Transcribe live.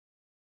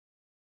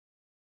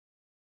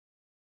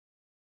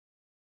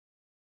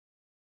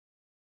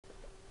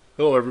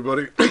Hello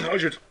everybody.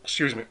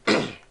 Excuse me.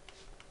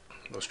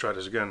 Let's try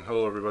this again.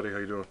 Hello everybody, how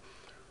you doing?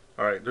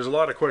 Alright, there's a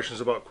lot of questions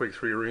about Quake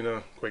 3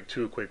 Arena, Quake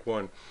 2, Quake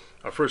 1.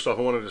 First off,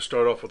 I wanted to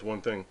start off with one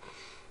thing.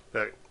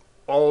 That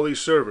all these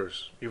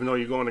servers, even though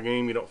you go in the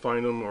game, you don't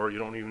find them, or you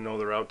don't even know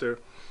they're out there,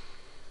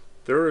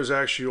 there is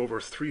actually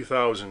over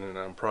 3,000, and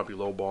I'm probably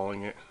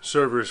lowballing it,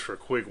 servers for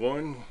Quake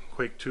 1,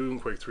 Quake 2,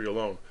 and Quake 3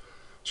 alone.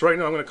 So right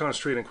now I'm going to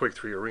concentrate on Quake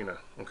 3 Arena,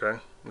 okay?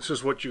 This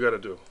is what you got to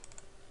do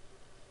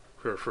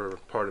for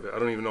part of it. I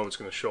don't even know if it's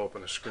going to show up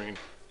on the screen.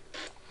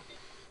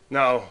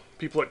 Now,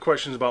 people have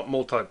questions about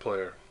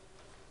multiplayer.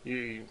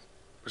 The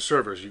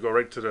servers, you go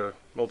right to the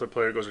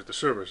multiplayer, goes right to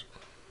servers.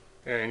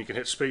 And you can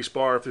hit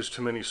spacebar if there's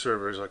too many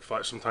servers, like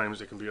sometimes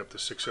they can be up to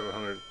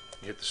 600-700.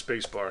 You hit the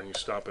spacebar and you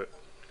stop it.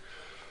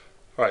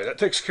 Alright, that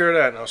takes care of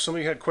that. Now,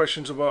 somebody had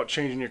questions about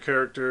changing your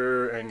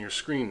character and your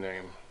screen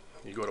name.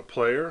 You go to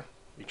player,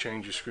 you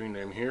change your screen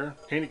name here.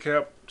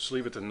 Handicap, just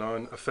leave it to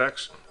none.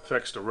 Effects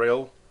to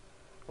rail.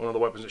 One of the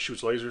weapons that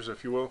shoots lasers,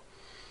 if you will.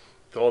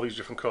 To all these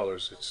different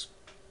colors. It's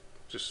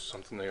just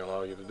something they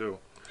allow you to do.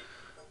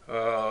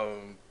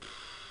 Let's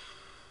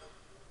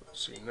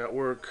see,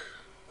 network.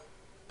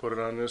 Put it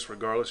on this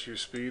regardless of your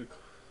speed.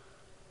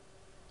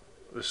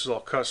 This is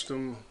all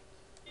custom.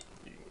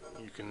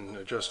 You can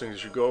adjust things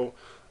as you go.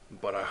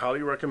 But I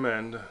highly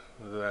recommend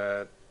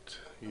that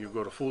you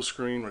go to full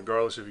screen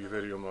regardless of your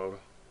video mode.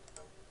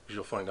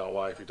 You'll find out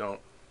why if you don't.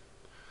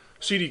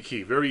 CD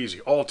key, very easy.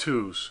 All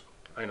twos.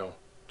 I know.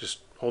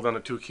 Just hold down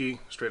the 2 key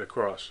straight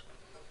across.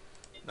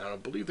 Now I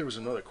believe there was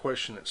another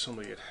question that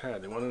somebody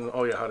had. They wanted to know,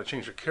 oh yeah, how to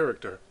change your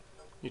character.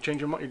 You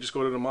just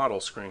go to the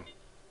model screen.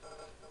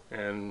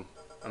 And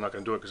I'm not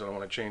going to do it because I don't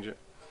want to change it.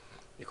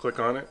 You click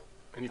on it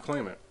and you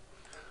claim it.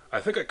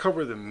 I think I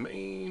covered the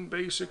main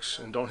basics,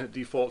 and don't hit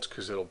defaults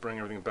because it'll bring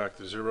everything back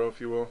to 0, if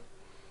you will.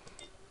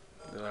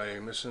 Did I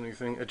miss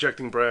anything?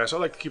 Ejecting brass. I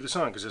like to keep this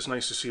on because it's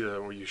nice to see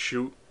that where you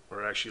shoot,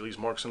 where it actually leaves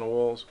marks on the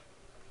walls.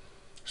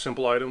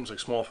 Simple items like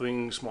small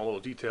things, small little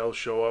details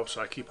show up,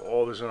 so I keep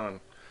all this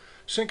on.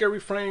 Sync every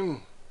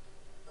frame.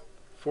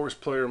 Force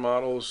player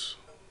models,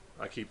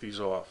 I keep these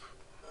off.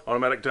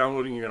 Automatic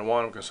downloading, you're going to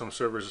want them because some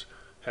servers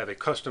have a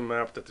custom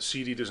map that the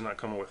CD does not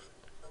come with.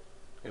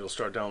 It'll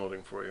start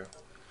downloading for you.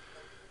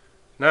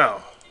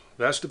 Now,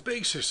 that's the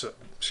basics of,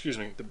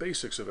 the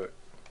basics of it.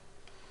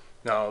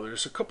 Now,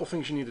 there's a couple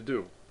things you need to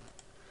do.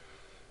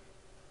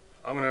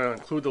 I'm going to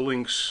include the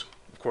links,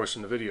 of course,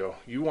 in the video.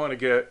 You want to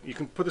get, you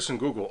can put this in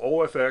Google,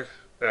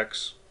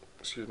 OFX,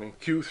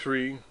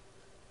 Q3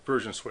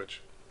 version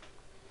switch.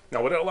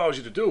 Now, what it allows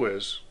you to do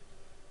is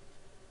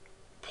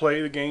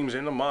play the games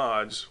in the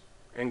mods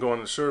and go on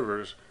the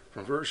servers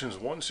from versions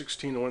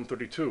 1.16 to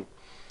 1.32.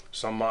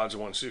 Some mods are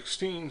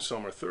 1.16,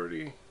 some are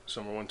 30,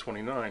 some are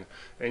 1.29,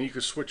 and you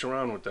can switch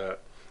around with that.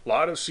 A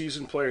lot of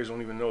seasoned players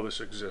don't even know this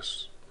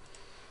exists.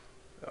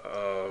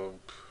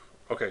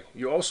 Okay,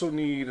 you also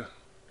need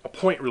a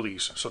point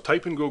release. So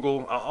type in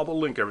Google, I'll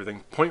link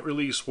everything, point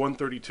release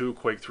 132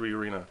 Quake 3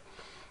 Arena.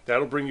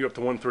 That'll bring you up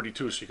to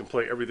 132, so you can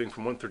play everything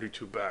from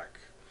 132 back.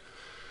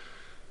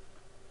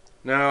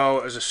 Now,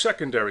 as a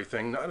secondary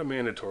thing, not a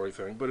mandatory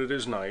thing, but it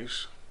is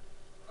nice,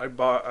 I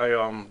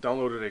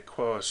downloaded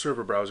a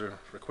server browser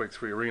for Quake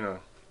 3 Arena.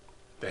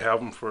 They have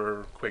them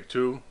for Quake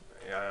 2.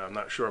 I'm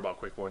not sure about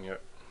Quake 1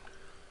 yet.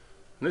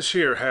 And this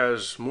here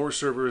has more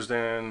servers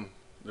than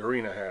the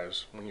Arena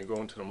has when you go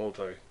into the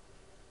multi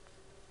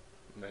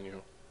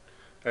menu.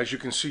 As you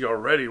can see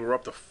already, we're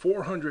up to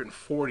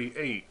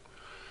 448.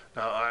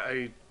 Now,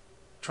 I'm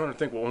trying to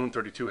think what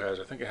 132 has.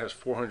 I think it has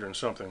 400 and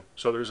something.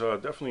 So there's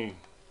definitely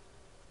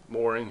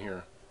more in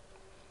here.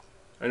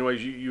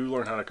 Anyways, you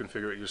learn how to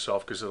configure it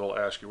yourself because it'll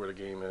ask you where the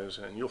game is,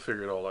 and you'll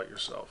figure it all out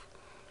yourself.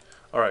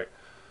 Alright,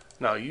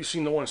 now you've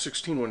seen the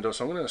 1.16 window,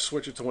 so I'm going to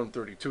switch it to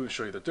 1.32 and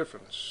show you the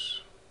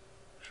difference.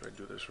 Should I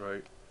do this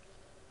right?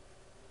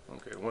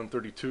 Okay,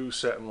 1.32,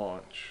 set and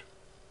launch.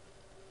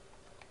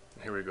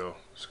 And here we go.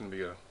 It's going to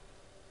be a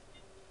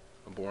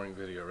boring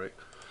video, right?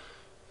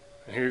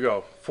 And here you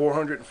go,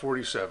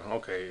 447.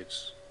 Okay,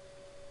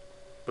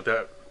 but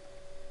that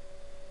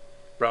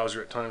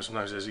browser at times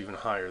sometimes is even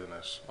higher than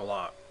this, a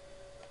lot.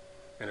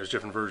 And there's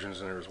different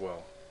versions in there as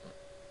well.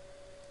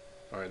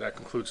 Alright, that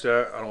concludes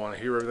that. I don't want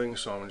to hear everything,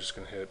 so I'm just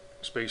going to hit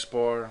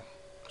spacebar,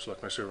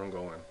 select my server and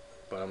go in.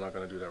 But I'm not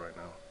going to do that right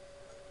now.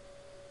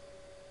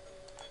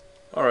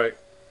 Alright,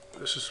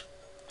 this is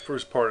the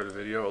first part of the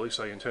video, at least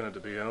I intended to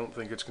be. I don't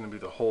think it's going to be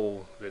the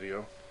whole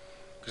video,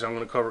 because I'm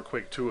going to cover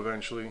Quake 2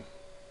 eventually. I'm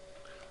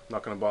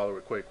not going to bother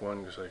with Quake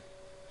 1 because I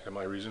have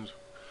my reasons.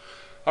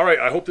 Alright,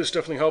 I hope this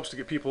definitely helps to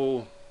get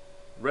people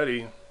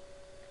ready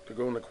to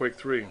go into Quake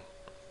 3.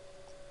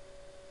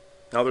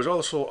 Now there's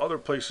also other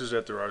places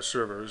that there are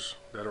servers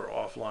that are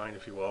offline,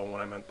 if you will. And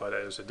what I meant by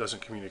that is it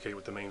doesn't communicate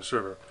with the main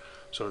server.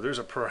 So there's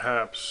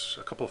perhaps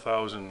a couple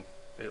thousand,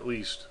 at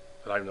least,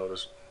 that I've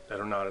noticed that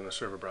are not in the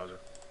server browser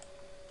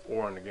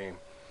or in the game.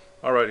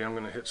 Alrighty, I'm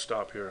going to hit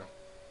stop here.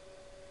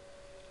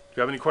 If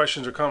you have any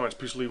questions or comments,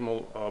 please leave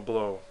them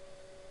below.